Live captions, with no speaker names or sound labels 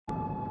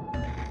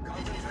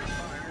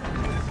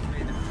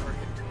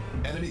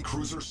Enemy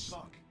cruisers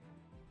sunk.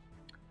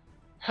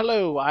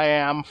 Hello, I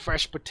am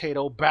Fresh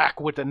Potato back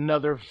with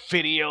another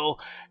video,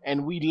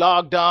 and we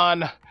logged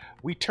on.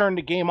 We turned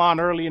the game on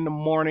early in the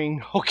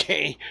morning.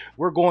 Okay,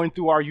 we're going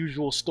through our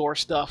usual store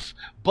stuff,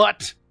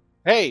 but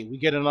hey, we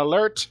get an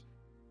alert.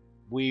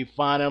 We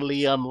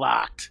finally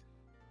unlocked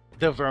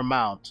the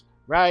Vermont,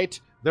 right?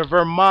 The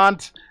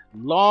Vermont,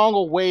 long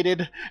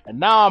awaited, and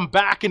now I'm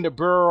back in the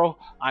burrow.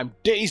 I'm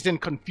dazed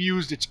and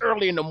confused. It's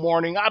early in the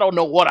morning. I don't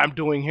know what I'm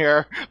doing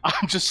here.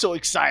 I'm just so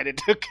excited.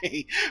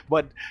 Okay,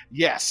 but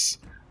yes,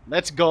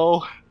 let's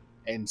go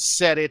and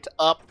set it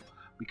up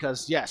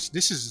because yes,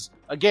 this is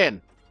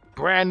again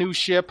brand new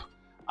ship.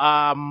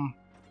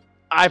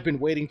 I've been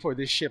waiting for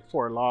this ship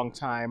for a long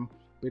time.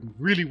 Been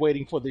really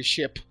waiting for this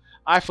ship.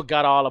 I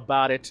forgot all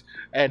about it,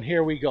 and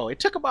here we go. It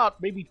took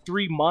about maybe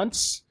 3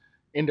 months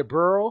in the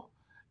burrow,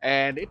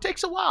 and it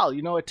takes a while,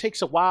 you know, it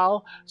takes a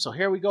while. So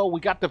here we go. We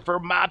got the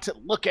Vermont.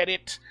 Look at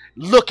it.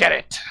 Look at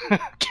it.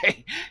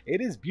 Okay,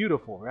 it is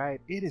beautiful,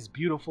 right? It is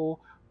beautiful.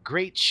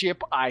 Great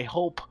ship, I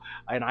hope,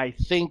 and I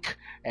think,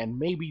 and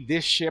maybe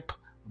this ship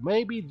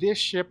may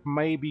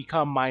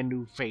become my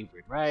new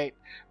favorite, right?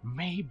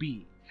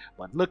 Maybe.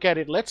 But look at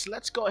it.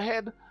 Let's go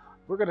ahead.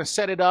 We're gonna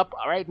set it up.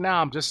 Right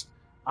now I'm just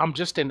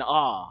in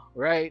awe,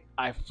 right?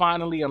 I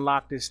finally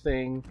unlocked this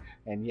thing,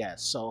 and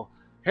yes, so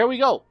here we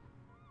go.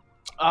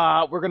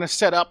 We're gonna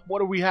set up. What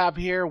do we have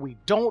here? We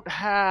don't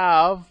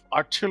have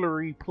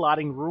artillery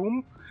plotting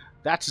room.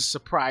 That's a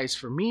surprise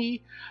for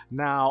me.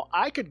 Now,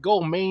 I could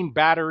go main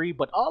battery,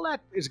 but all that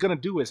is going to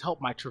do is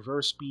help my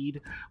traverse speed.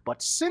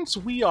 But since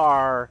we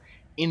are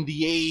in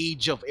the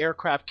age of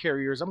aircraft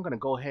carriers, I'm going to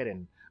go ahead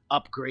and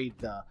upgrade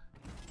the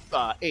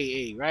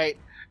AA, right?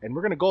 And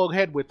we're going to go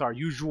ahead with our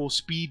usual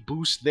speed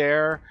boost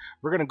there.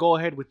 We're going to go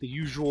ahead with the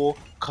usual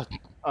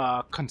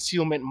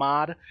concealment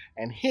mod.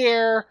 And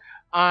here,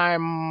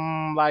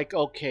 I'm like,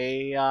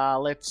 okay,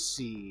 let's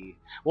see.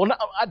 Well,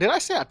 did I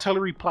say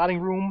artillery plotting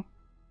room?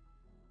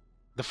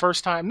 The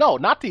first time? No,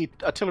 not the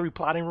artillery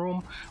plotting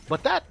room,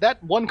 but that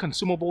one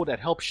consumable that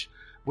helps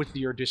with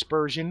your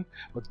dispersion.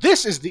 But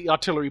this is the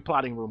artillery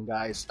plotting room,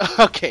 guys.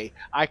 Okay,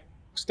 I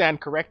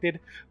stand corrected,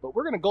 but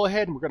we're going to go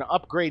ahead and we're going to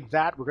upgrade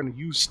that. We're going to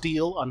use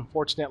steel.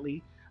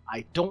 Unfortunately,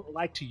 I don't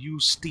like to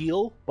use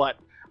steel, but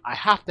I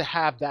have to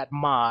have that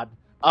mod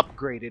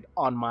upgraded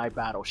on my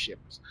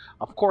battleships.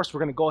 Of course, we're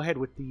going to go ahead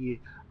with the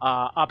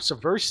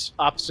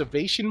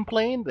observation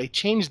plane. They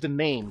changed the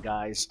name,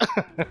 guys.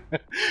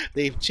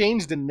 They've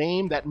changed the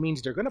name. That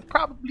means they're going to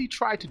probably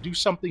try to do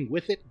something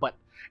with it, but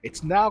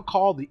it's now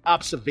called the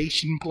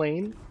observation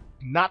plane,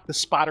 not the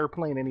spotter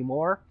plane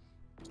anymore.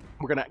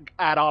 We're going to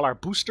add all our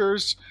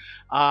boosters.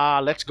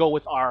 Let's go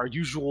with our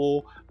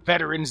usual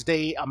Veterans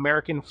Day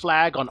American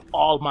flag on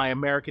all my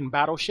American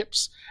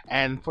battleships.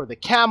 And for the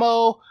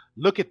camo,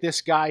 look at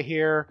this guy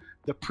here,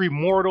 the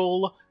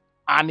Primordial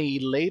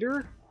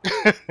Annihilator.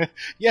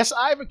 Yes,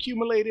 I've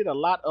accumulated a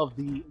lot of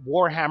the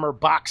Warhammer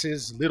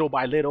boxes little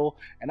by little,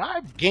 and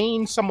I've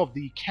gained some of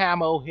the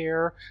camo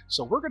here.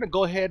 So we're going to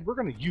go ahead, we're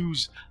going to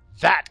use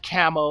that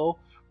camo,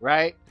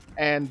 right?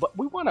 But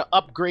we want to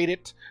upgrade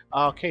it.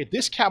 Okay,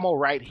 this camo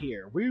right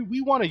here.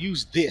 We want to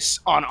use this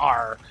on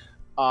our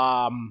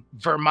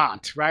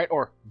Vermont, right?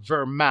 Or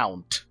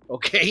Vermont,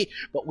 okay?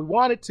 But we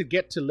want it to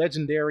get to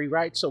legendary,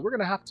 right? So we're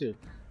going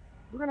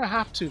to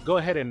have to go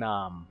ahead and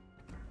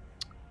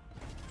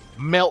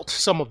melt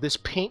some of this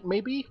paint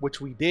maybe,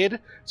 which we did.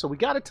 So we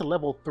got it to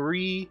level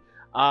 3.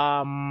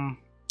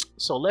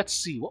 So let's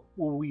see, what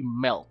will we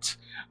melt?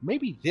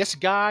 Maybe this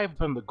guy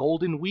from the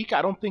Golden Week.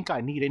 I don't think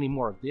I need any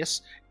more of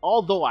this,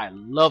 although I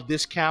love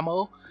this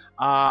camo.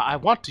 I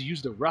want to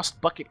use the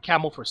Rust Bucket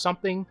camo for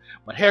something,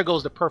 but here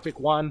goes the perfect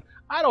one.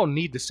 I don't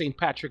need the St.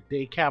 Patrick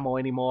Day camo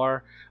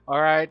anymore.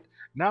 All right,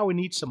 now we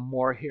need some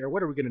more here.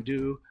 What are we going to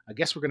do? I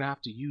guess we're going to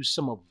have to use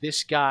some of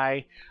this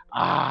guy.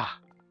 I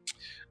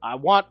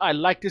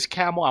like this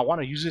camo. I want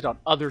to use it on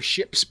other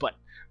ships, but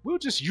we'll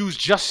just use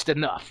just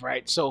enough,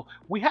 right? So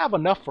we have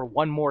enough for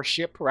one more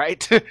ship,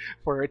 right?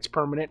 For it's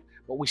permanent,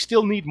 but we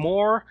still need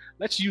more.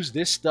 Let's use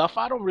this stuff.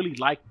 I don't really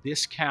like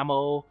this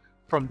camo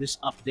from this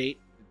update.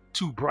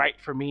 Too bright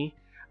for me.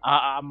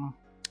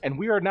 And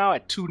we are now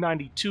at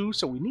 292,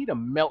 so we need to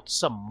melt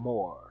some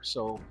more.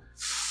 So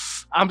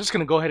I'm just going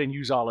to go ahead and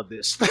use all of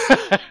this.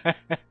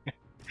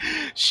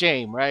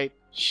 Shame, right?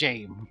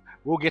 Shame.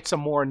 We'll get some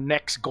more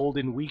next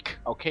Golden Week,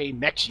 okay,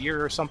 next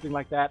year or something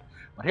like that.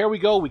 But here we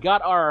go. We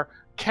got our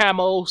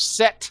camo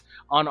set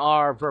on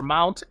our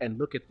Vermont, and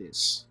look at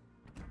this.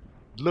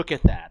 Look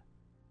at that.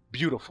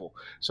 Beautiful.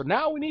 So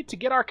now we need to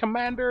get our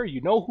commander.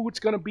 You know who it's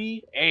going to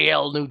be.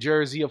 AL New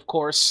Jersey, of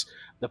course.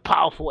 The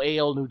powerful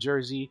AL New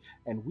Jersey.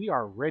 And we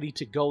are ready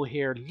to go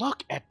here.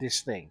 Look at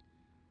this thing.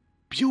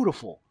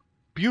 Beautiful.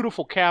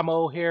 Beautiful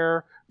camo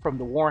here from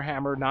the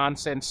Warhammer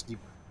nonsense. The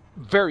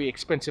very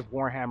expensive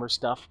Warhammer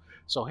stuff.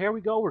 So here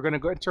we go. We're going to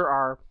go enter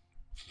our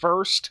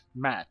first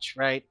match,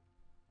 right?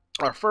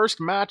 Our first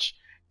match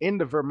in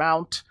the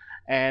Vermont.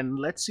 And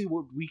let's see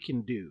what we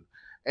can do.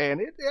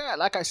 And yeah,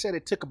 like I said,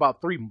 it took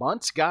about 3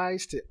 months,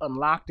 guys, to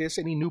unlock this.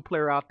 Any new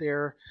player out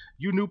there,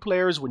 you new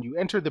players, when you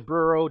enter the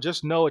bureau,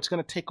 just know it's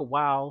going to take a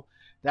while.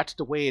 That's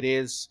the way it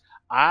is.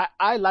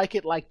 I like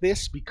it like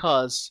this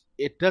because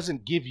it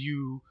doesn't give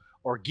you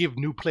or give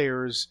new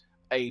players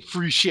a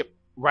free ship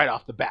right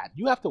off the bat.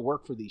 You have to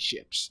work for these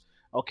ships,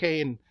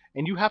 okay? And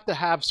you have to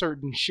have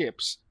certain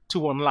ships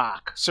to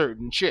unlock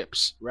certain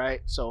ships,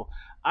 right? So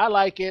I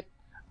like it.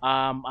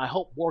 I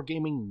hope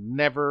Wargaming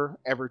never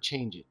ever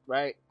change it,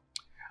 right?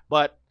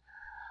 But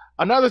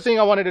another thing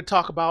I wanted to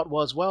talk about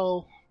was,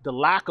 well, the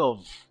lack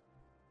of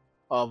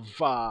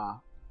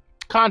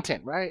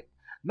content, right?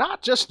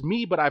 Not just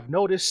me, but I've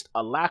noticed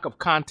a lack of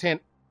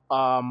content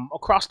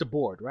across the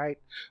board, right?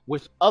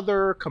 With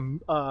other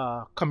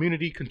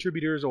community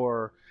contributors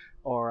or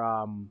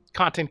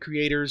content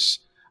creators,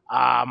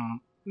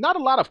 not a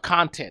lot of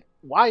content.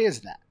 Why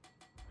is that?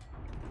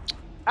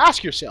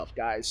 Ask yourself,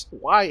 guys,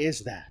 why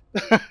is that?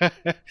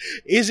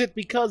 Is it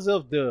because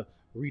of the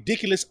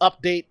ridiculous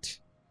update,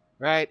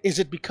 right? Is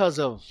it because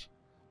of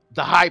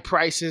the high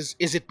prices?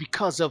 Is it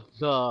because of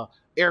the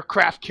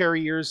aircraft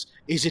carriers?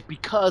 Is it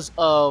because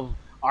of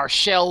our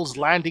shells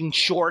landing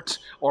short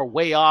or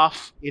way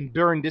off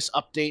during this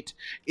update?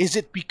 Is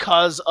it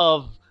because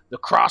of the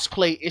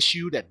crossplay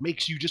issue that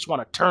makes you just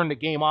want to turn the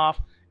game off?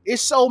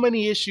 It's so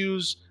many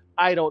issues.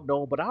 I don't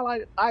know, but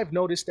I've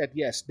noticed that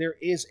yes, there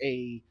is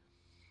a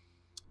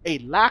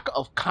lack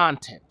of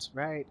content,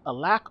 right? A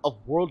lack of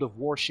World of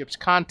Warships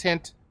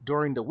content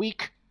during the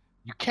week.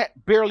 You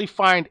can't barely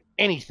find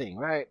anything,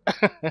 right?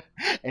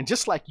 And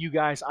just like you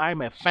guys,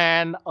 I'm a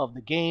fan of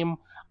the game,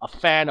 a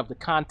fan of the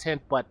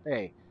content, but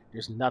hey,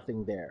 there's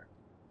nothing there.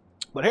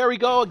 But here we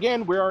go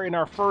again. We are in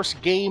our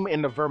first game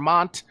in the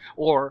Vermont,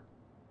 or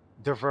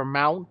the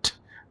Vermont,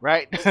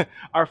 right?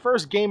 Our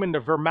first game in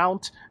the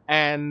Vermont,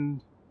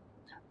 and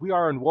we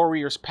are in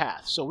Warrior's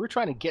Path. So we're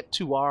trying to get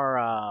to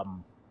our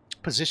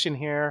position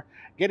here,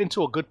 get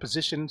into a good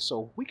position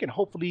so we can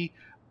hopefully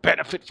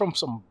benefit from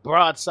some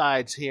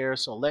broadsides here.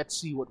 So let's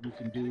see what we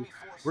can do.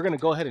 We're going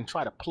to go ahead and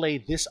try to play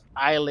this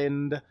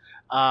island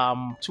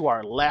to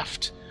our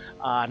left.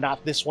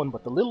 Not this one,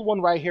 but the little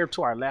one right here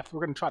to our left.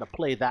 We're going to try to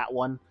play that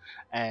one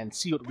and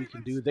see what we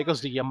can do. There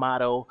goes the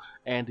Yamato.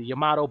 And the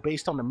Yamato,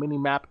 based on the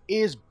mini-map,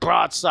 is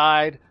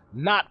broadside.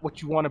 Not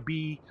what you want to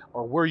be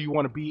or where you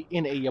want to be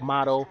in a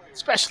Yamato,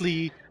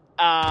 especially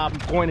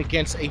going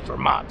against a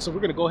Vermont. So we're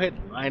going to go ahead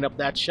and line up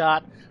that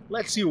shot.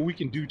 Let's see what we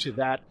can do to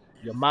that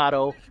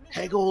Yamato.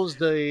 Hegel's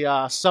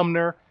the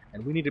Sumner,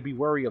 and we need to be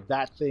wary of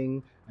that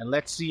thing. And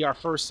let's see, our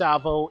first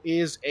salvo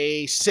is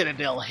a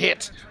Citadel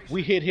hit.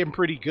 We hit him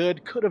pretty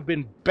good. Could have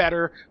been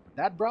better.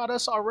 That brought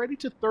us already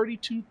to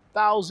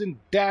 32,000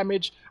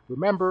 damage.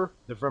 Remember,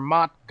 the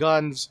Vermont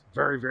guns,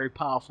 very, very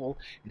powerful.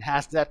 It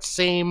has that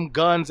same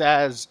guns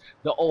as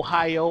the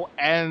Ohio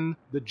and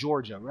the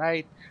Georgia,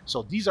 right?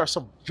 So these are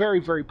some very,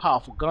 very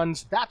powerful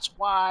guns. That's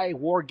why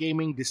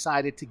Wargaming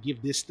decided to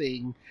give this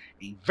thing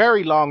a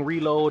very long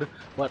reload.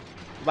 But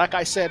like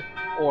I said,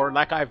 or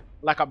like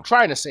I'm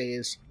trying to say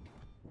is,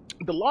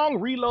 the long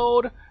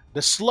reload,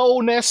 the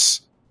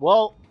slowness,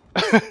 well,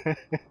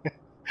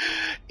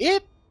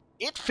 it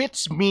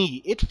fits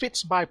me. It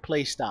fits my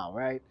playstyle,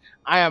 right?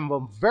 I am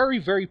a very,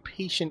 very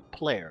patient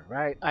player,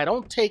 right? I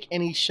don't take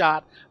any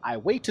shot. I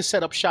wait to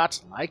set up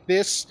shots like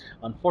this.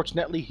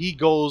 Unfortunately, he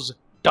goes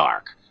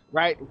dark,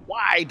 right?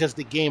 Why does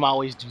the game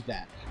always do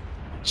that?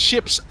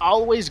 Ships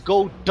always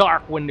go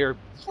dark when they're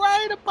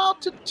right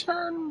about to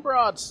turn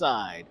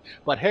broadside.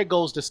 But here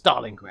goes the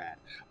Stalingrad.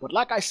 But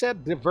like I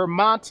said, the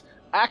Vermont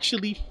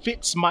actually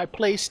fits my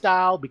play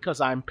style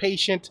because I'm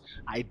patient.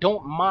 I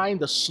don't mind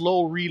the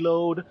slow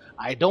reload.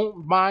 I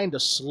don't mind the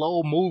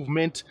slow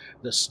movement,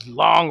 the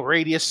long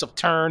radius of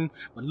turn.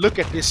 But look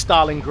at this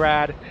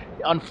Stalingrad.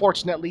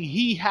 Unfortunately,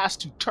 he has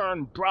to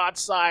turn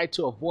broadside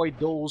to avoid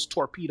those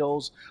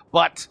torpedoes,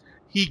 but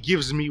he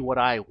gives me what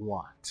I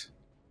want.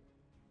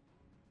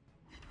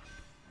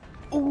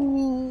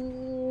 Ooh.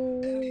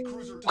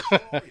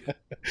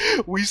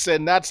 We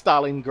send that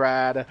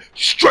Stalingrad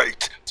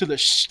straight to the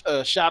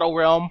Shadow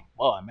Realm.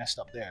 Oh, I messed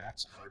up there.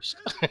 That's the first.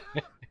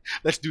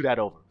 Let's do that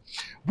over.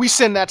 We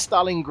send that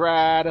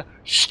Stalingrad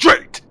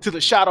straight to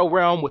the Shadow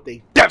Realm with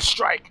a death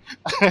strike.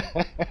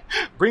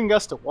 Bring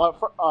us to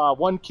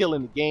one kill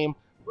in the game.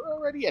 We're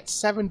already at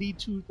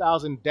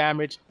 72,000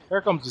 damage.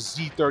 There comes the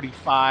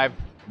Z-35.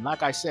 And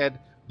like I said,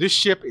 this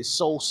ship is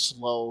so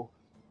slow.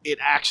 It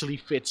actually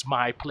fits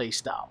my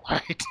playstyle,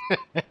 right?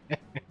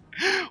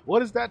 What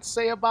does that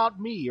say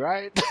about me,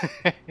 right?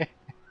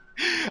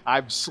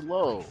 I'm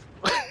slow.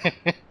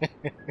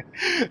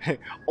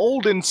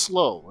 Old and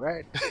slow,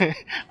 right?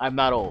 I'm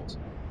not old.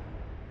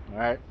 All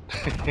right.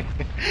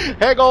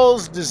 Here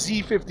goes the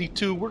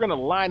Z-52. We're going to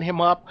line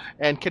him up.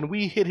 And can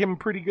we hit him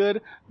pretty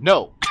good?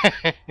 No.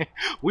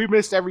 We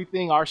missed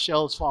everything. Our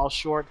shells fall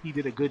short. He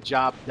did a good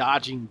job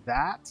dodging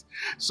that.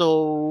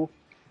 So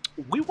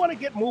we want to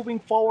get moving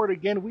forward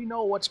again. We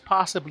know what's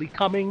possibly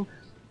coming,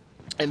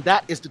 and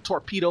that is the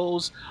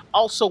torpedoes.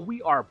 Also,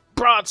 we are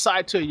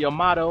broadside to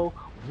Yamato.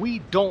 We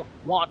don't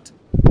want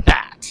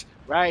that,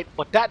 right?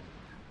 But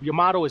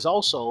Yamato is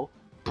also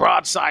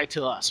broadside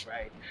to us,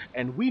 right?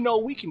 And we know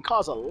we can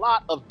cause a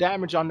lot of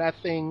damage on that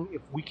thing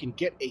if we can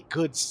get a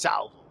good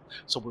salvo.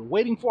 So we're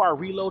waiting for our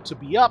reload to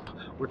be up.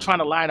 We're trying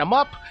to line him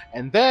up,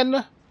 and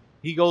then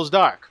he goes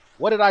dark.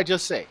 What did I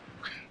just say?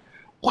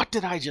 What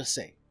did I just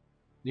say?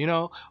 You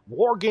know,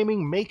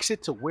 wargaming makes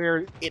it to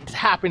where it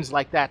happens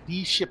like that.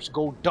 These ships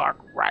go dark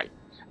right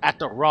at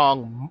the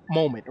wrong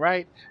moment,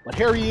 right? But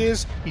here he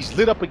is. He's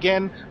lit up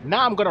again.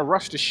 Now I'm going to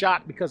rush the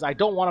shot because I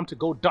don't want him to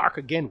go dark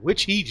again,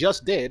 which he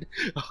just did.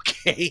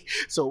 Okay,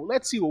 so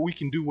let's see what we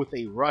can do with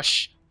a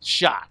rush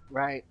shot,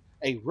 right?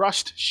 A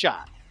rushed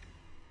shot.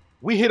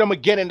 We hit him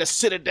again in the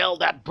Citadel.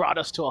 That brought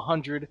us to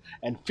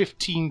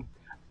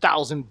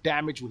 115,000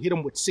 damage. We hit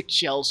him with 6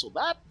 shells, so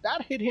that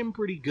hit him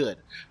pretty good.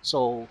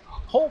 So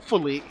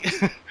hopefully,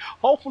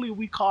 hopefully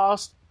we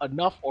caused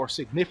enough or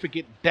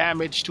significant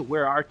damage to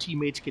where our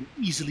teammates can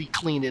easily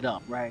clean it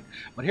up, right?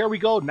 But here we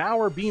go. Now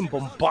we're being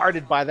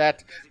bombarded by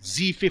that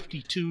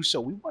Z-52, so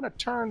we want to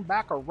turn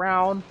back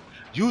around,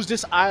 use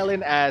this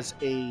island as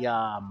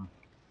a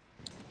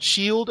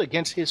shield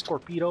against his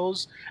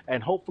torpedoes,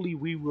 and hopefully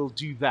we will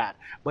do that.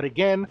 But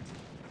again,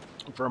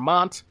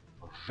 Vermont,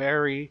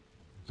 very,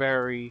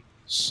 very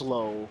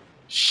slow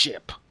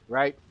ship,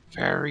 right?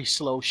 Very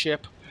slow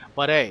ship.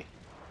 But hey,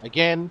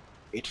 again,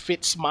 it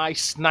fits my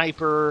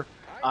sniper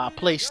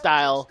play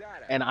style,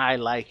 and I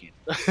like it.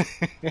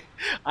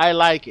 I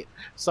like it.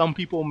 Some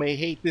people may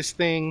hate this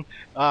thing.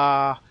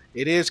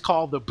 It is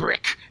called the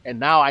brick, and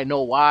now I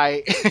know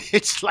why.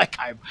 It's like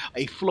I'm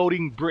a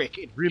floating brick.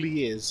 It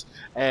really is.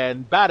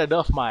 And bad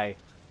enough my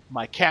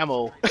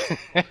camo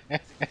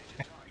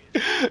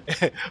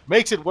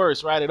makes it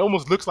worse, right? It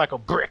almost looks like a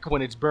brick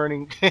when it's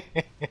burning.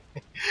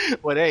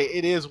 But hey,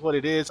 it is what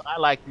it is. I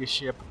like this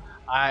ship.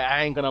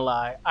 I ain't gonna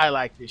lie. I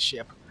like this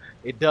ship.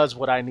 It does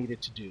what I need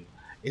it to do.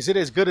 Is it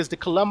as good as the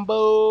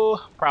Colombo?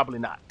 Probably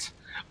not.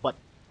 But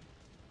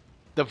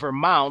the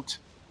Vermont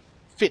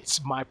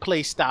fits my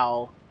play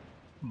style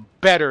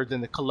better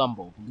than the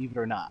Colombo, believe it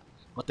or not.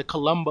 But the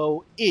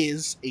Colombo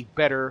is a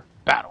better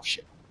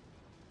battleship.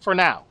 For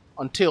now,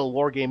 until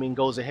Wargaming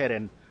goes ahead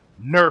and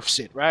nerfs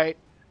it, right?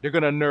 They're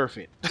going to nerf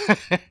it.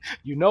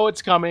 You know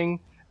it's coming.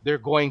 They're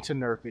going to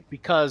nerf it.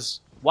 Because,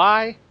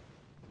 why?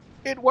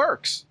 It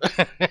works.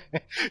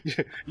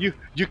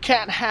 You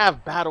can't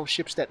have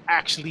battleships that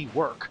actually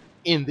work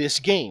in this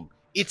game.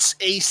 It's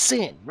a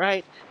sin,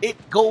 right?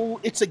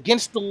 It's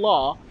against the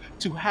law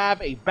to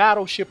have a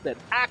battleship that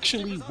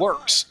actually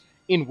works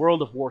in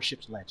World of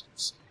Warships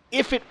Legends.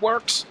 If it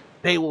works,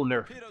 they will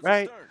nerf it,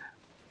 right?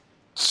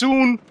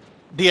 Soon,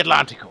 the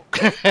Atlantico.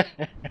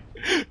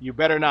 You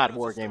better not,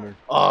 Wargamer.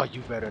 Oh,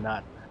 you better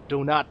not.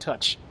 Do not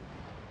touch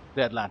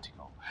the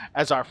Atlantico.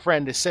 As our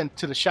friend is sent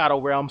to the Shadow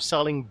Realm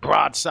selling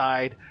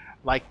broadside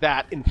like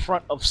that in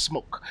front of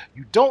smoke.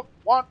 You don't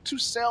want to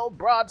sell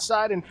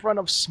broadside in front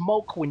of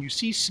smoke. When you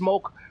see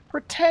smoke,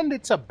 pretend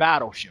it's a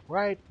battleship,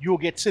 right? You'll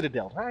get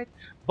Citadel, right?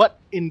 But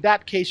in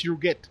that case, you'll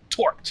get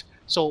torqued.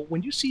 So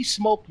when you see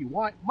smoke, you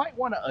might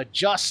want to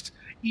adjust.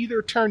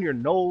 Either turn your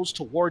nose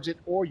towards it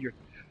or your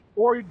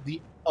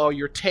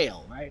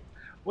tail, right?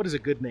 What is a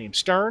good name?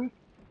 Stern?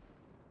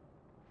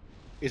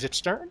 Is it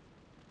stern?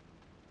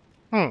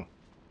 Huh.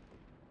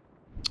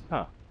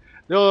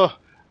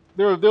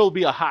 There'll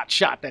be a hot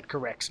shot that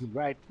corrects me,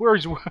 right?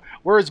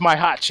 Where's my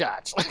hot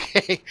shots?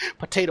 Okay,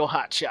 potato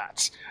hot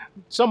shots.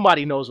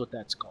 Somebody knows what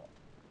that's called.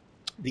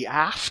 The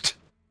aft?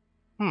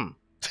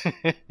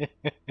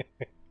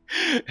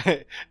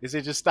 They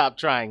said just stop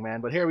trying, man.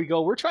 But here we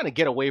go. We're trying to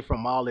get away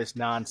from all this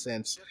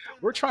nonsense.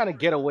 We're trying to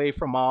get away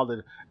from all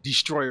the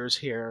destroyers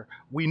here.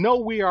 We know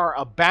we are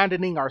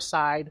abandoning our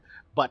side,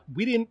 but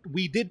we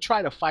did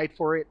try to fight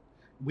for it.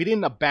 We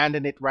didn't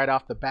abandon it right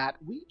off the bat.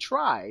 We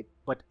tried,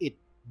 but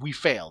we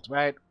failed,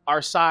 right?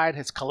 Our side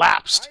has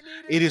collapsed.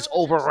 It is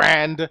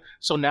overran.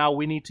 So now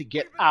we need to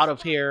get out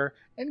of here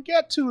and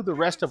get to the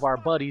rest of our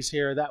buddies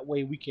here. That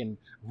way we can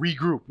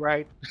regroup,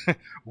 right?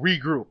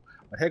 Regroup.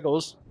 But here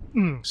goes,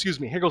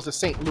 here goes the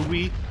St.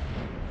 Louis.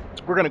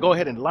 We're going to go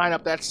ahead and line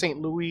up that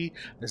St. Louis.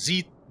 The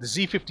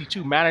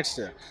Z-52 managed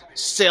to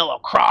sail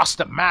across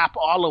the map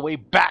all the way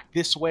back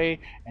this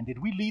way. And did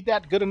we lead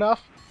that good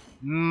enough?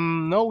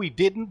 No, we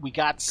didn't. We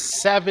got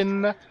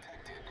 7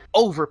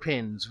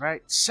 overpins,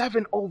 right?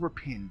 7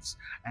 overpins.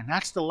 And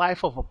that's the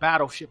life of a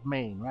battleship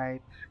main,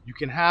 right? You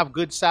can have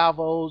good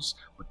salvos,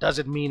 but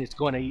doesn't mean it's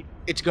gonna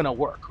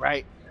work,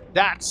 right?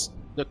 That's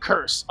the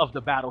curse of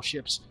the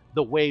battleships,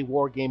 the way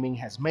Wargaming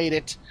has made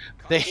it.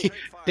 They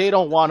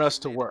don't want us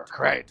to work,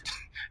 right?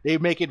 They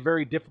make it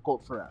very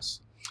difficult for us.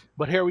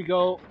 But here we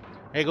go.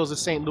 Here goes the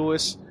St.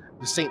 Louis.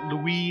 The St.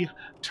 Louis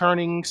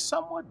turning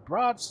somewhat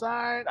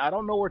broadside. I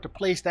don't know where to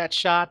place that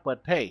shot,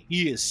 but hey,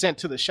 he is sent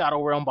to the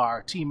Shadow Realm by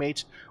our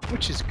teammates,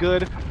 which is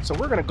good. So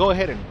we're going to go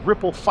ahead and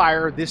ripple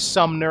fire this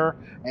Sumner,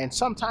 and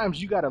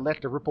sometimes you got to let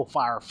the ripple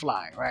fire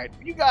fly, right?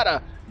 You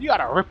gotta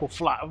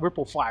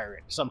ripple fire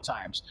it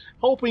sometimes,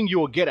 hoping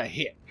you'll get a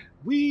hit.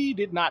 We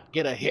did not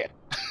get a hit.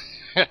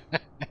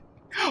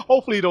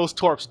 Hopefully those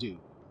torps do.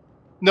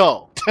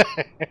 No.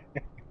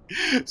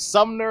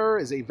 Sumner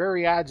is a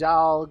very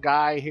agile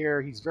guy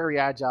here. He's very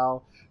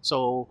agile.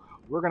 So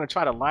we're going to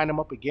try to line him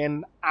up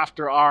again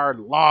after our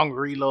long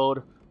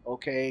reload.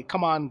 Okay,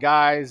 come on,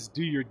 guys.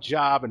 Do your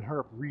job and hurry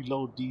up,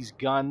 reload these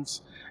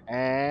guns.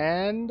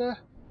 And,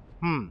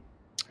 we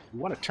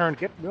want to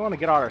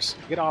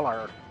get all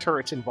our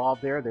turrets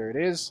involved there. There it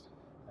is.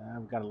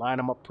 We've got to line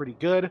them up pretty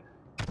good.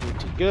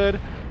 Pretty good.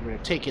 We're going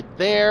to take it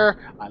there.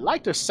 I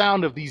like the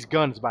sound of these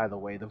guns, by the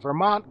way. The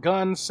Vermont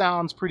gun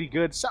sounds pretty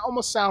good.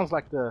 Almost sounds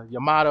like the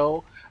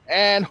Yamato.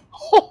 And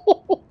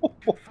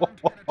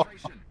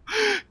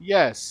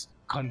yes,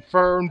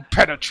 confirmed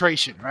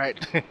penetration,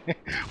 right?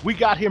 We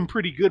got him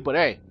pretty good, but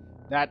hey,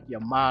 that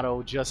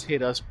Yamato just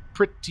hit us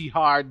pretty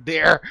hard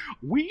there.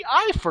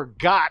 I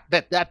forgot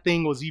that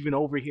thing was even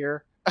over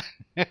here.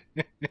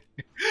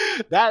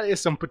 That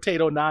is some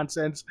potato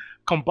nonsense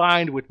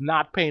combined with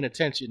not paying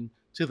attention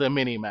to the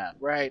mini-map,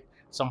 right?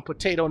 Some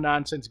potato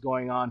nonsense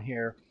going on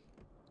here.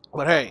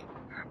 But hey,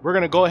 we're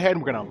going to go ahead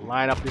and we're going to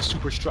line up this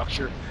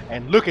superstructure.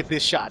 And look at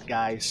this shot,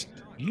 guys.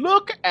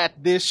 Look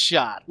at this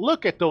shot.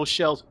 Look at those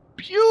shells.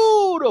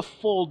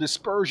 Beautiful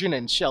dispersion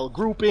and shell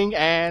grouping.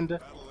 And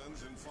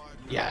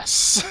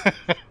yes.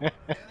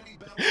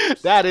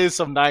 That is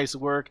some nice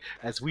work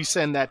as we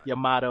send that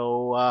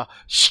Yamato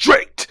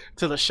straight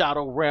to the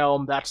Shadow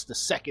Realm. That's the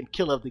second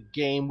kill of the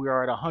game. We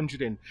are at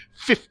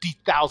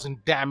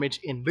 150,000 damage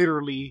in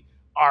literally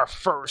our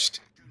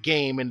first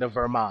game in the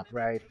Vermont,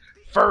 right?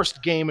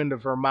 First game in the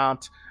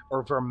Vermont,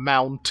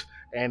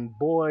 and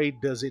boy,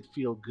 does it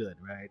feel good,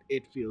 right?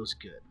 It feels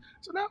good.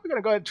 So now we're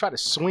going to go ahead and try to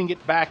swing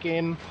it back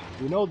in.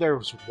 We know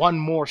there's one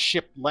more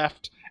ship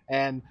left,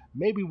 and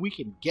maybe we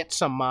can get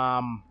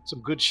some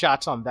good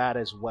shots on that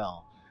as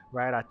well,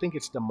 right? I think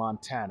it's the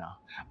Montana.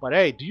 But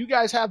hey, do you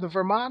guys have the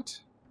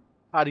Vermont?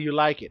 How do you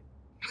like it?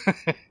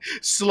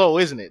 Slow,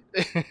 isn't it?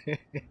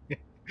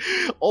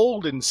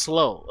 Old and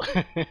slow.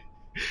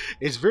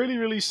 It's really,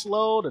 really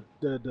slow.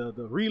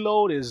 The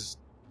reload is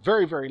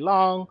very, very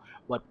long.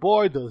 But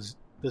boy, does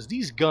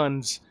these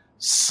guns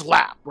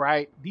slap,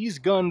 right? These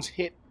guns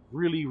hit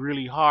really,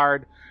 really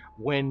hard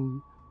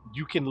when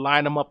you can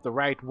line them up the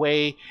right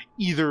way.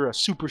 Either a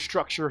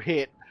superstructure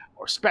hit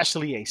or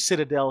especially a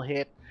Citadel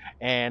hit.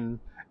 And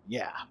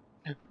yeah,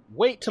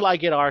 wait till I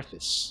get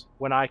Arthas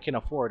when I can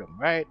afford them,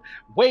 right?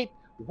 Wait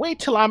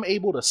till I'm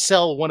able to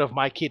sell one of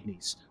my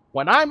kidneys.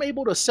 When I'm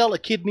able to sell a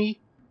kidney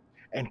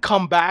and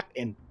come back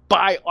and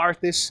buy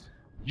Arthas,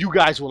 you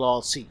guys will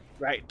all see,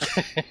 right?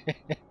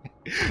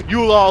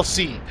 You'll all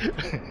see.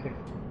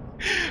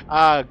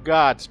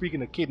 God,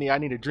 speaking of kidney, I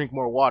need to drink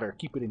more water.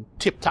 Keep it in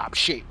tip-top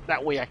shape.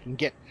 That way I can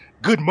get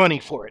good money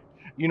for it,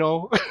 you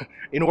know,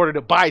 in order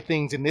to buy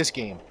things in this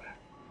game.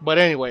 But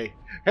anyway,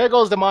 here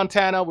goes the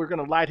Montana. We're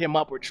going to light him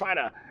up. We're trying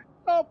to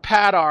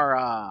pad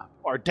our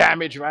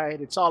damage, right?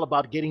 It's all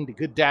about getting the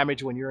good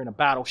damage when you're in a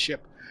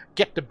battleship.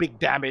 Get the big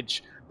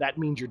damage. That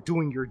means you're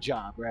doing your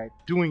job, right?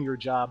 Doing your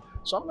job.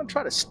 So I'm going to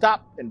try to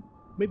stop and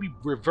maybe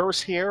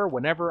reverse here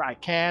whenever I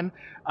can.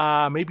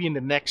 Maybe in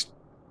the next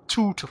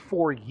 2 to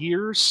 4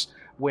 years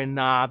when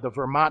the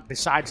Vermont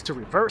decides to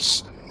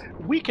reverse,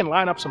 we can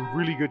line up some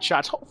really good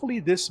shots. Hopefully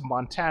this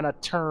Montana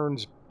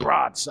turns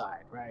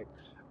broadside, right?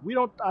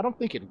 I don't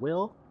think it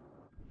will.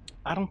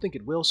 I don't think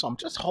it will, so I'm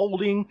just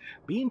holding,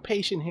 being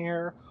patient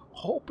here,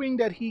 hoping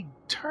that he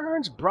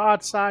turns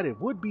broadside. It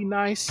would be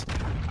nice,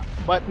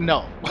 but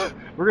no.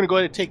 We're going to go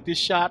ahead and take this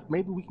shot.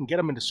 Maybe we can get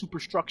him into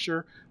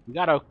superstructure. We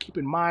got to keep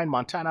in mind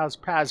Montana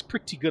has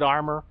pretty good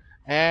armor,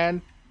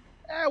 and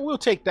we'll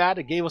take that.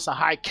 It gave us a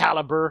high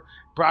caliber,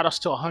 brought us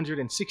to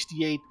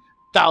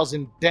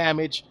 168,000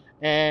 damage,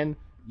 and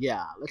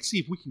yeah, let's see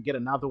if we can get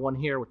another one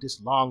here with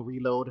this long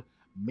reload.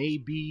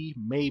 Maybe.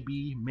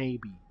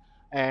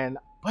 And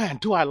man,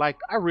 I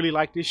really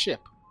like this ship.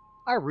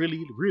 I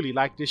really, really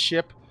like this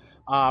ship.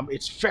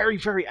 It's very,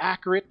 very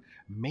accurate.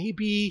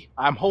 Maybe,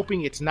 I'm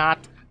hoping it's not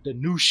the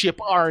new ship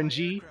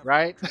RNG,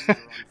 right?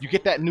 You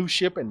get that new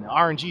ship and the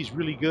RNG is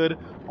really good,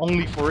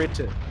 only for it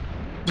to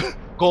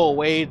go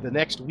away the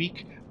next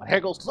week. But here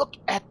goes, look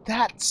at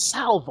that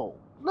salvo.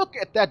 Look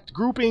at that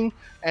grouping.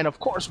 And of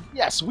course,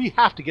 yes, we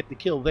have to get the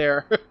kill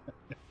there.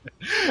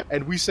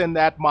 And we send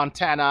that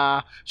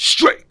Montana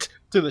straight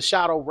to the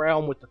Shadow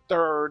Realm with the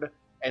third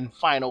and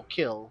final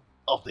kill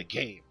of the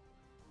game.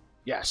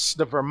 Yes,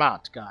 the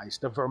Vermont, guys.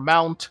 The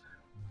Vermont,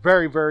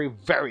 very, very,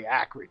 very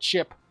accurate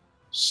ship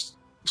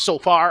so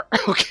far.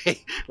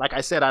 Okay, like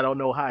I said, I don't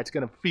know how it's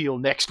going to feel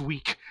next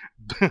week.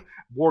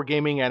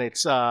 Wargaming and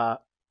its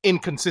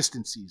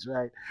inconsistencies,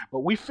 right? But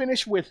we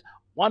finished with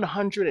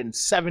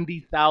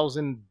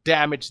 170,000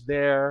 damage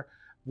there.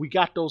 We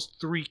got those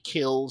 3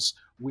 kills.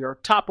 We are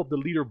top of the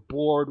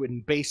leaderboard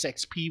in base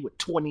XP with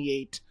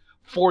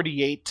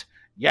 2848.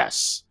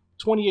 Yes,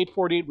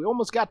 2848. We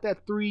almost got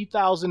that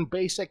 3,000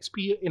 base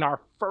XP in our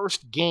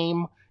first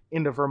game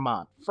in the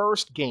Vermont.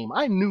 First game.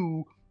 I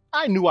knew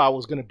I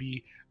was gonna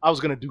do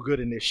good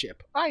in this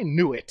ship. I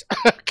knew it.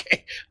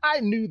 Okay, I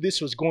knew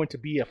this was going to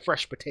be a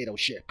fresh potato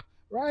ship,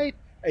 right?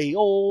 A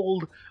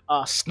old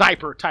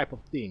sniper type of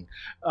thing,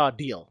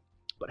 deal.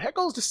 But here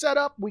goes the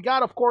setup. We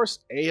got, of course,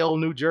 AL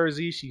New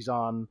Jersey. She's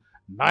on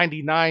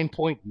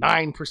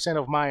 99.9%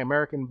 of my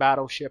American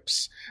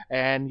battleships.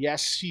 And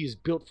yes, she is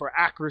built for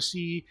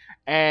accuracy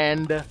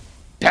and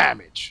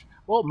damage.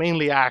 Well,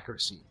 mainly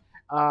accuracy.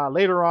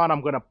 Later on,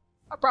 I'm going to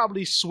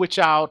probably switch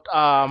out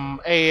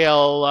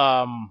AL.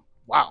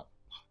 Wow,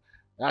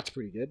 that's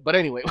pretty good. But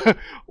anyway,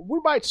 we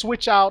might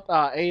switch out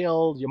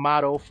AL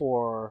Yamato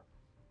for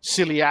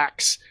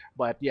celiacs.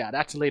 But yeah,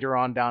 that's later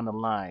on down the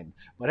line.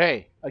 But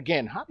hey,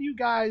 again, how do you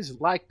guys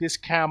like this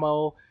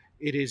camo?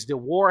 It is the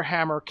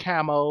Warhammer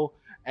camo.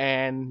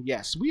 And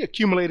yes, we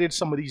accumulated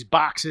some of these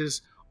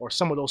boxes or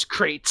some of those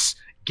crates,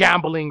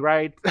 gambling,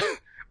 right?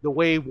 The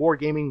way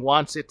Wargaming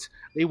wants it.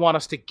 They want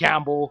us to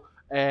gamble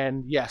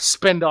and, yeah,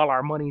 spend all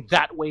our money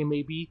that way,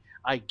 maybe,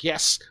 I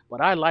guess.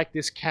 But I like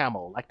this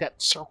camo, like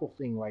that circle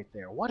thing right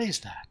there. What is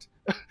that?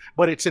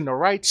 But it's in the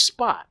right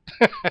spot.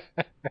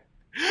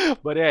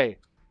 But hey,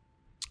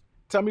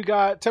 tell me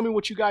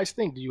what you guys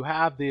think. Do you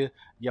have the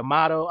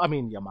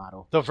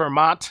the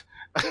Vermont?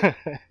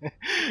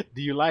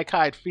 Do you like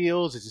how it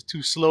feels? Is it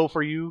too slow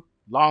for you?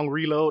 Long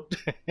reload?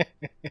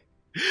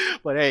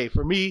 But hey,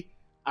 for me,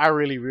 I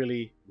really,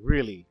 really,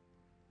 really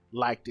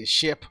like this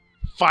ship.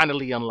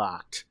 Finally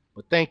unlocked.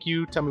 But thank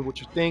you. Tell me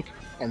what you think,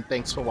 and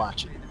thanks for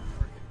watching.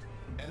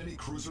 Enemy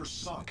cruiser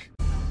sunk.